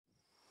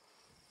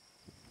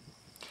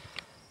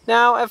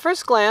Now, at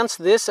first glance,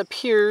 this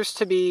appears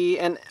to be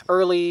an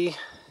early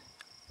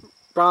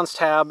bronze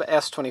tab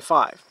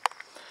S25.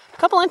 A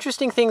couple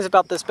interesting things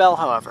about this bell,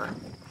 however.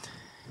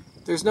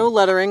 There's no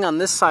lettering on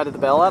this side of the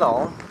bell at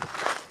all.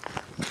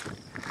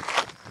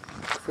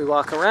 If we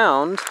walk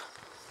around,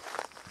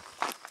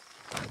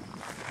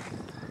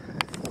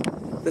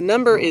 the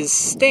number is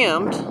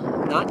stamped,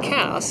 not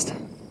cast,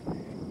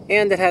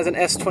 and it has an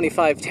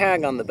S25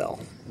 tag on the bell.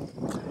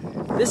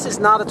 This is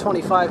not a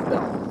 25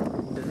 bell.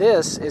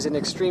 This is an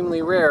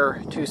extremely rare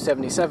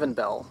 277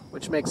 bell,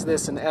 which makes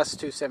this an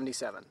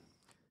S277.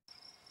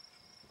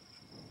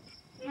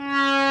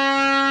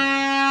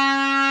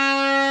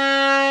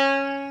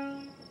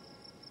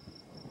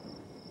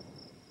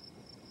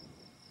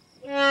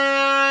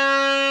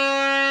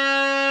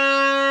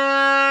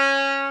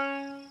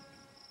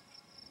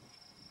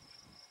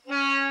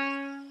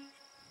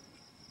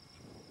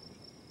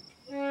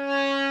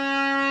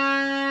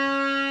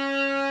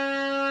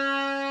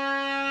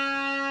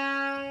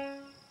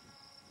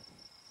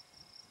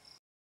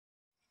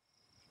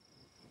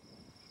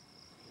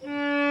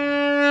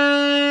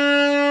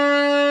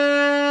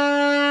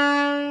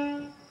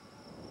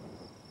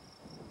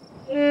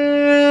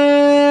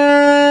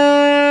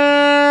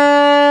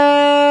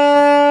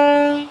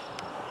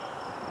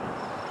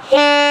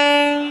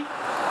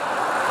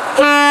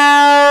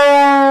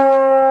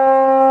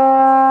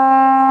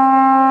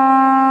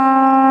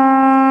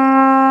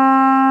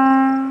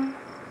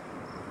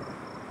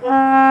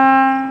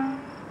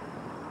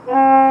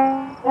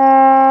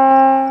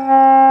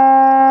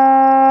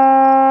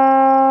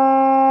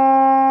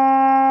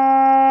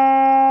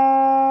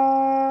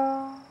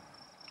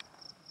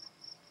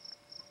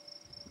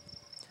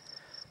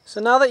 So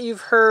now that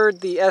you've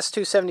heard the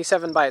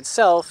S277 by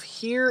itself,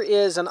 here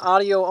is an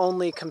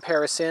audio-only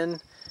comparison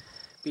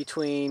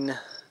between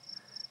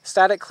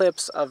static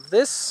clips of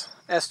this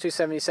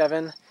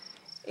S277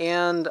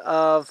 and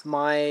of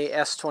my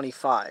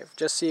S25,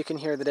 just so you can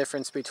hear the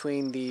difference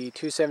between the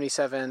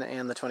 277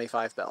 and the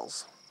 25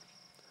 bells.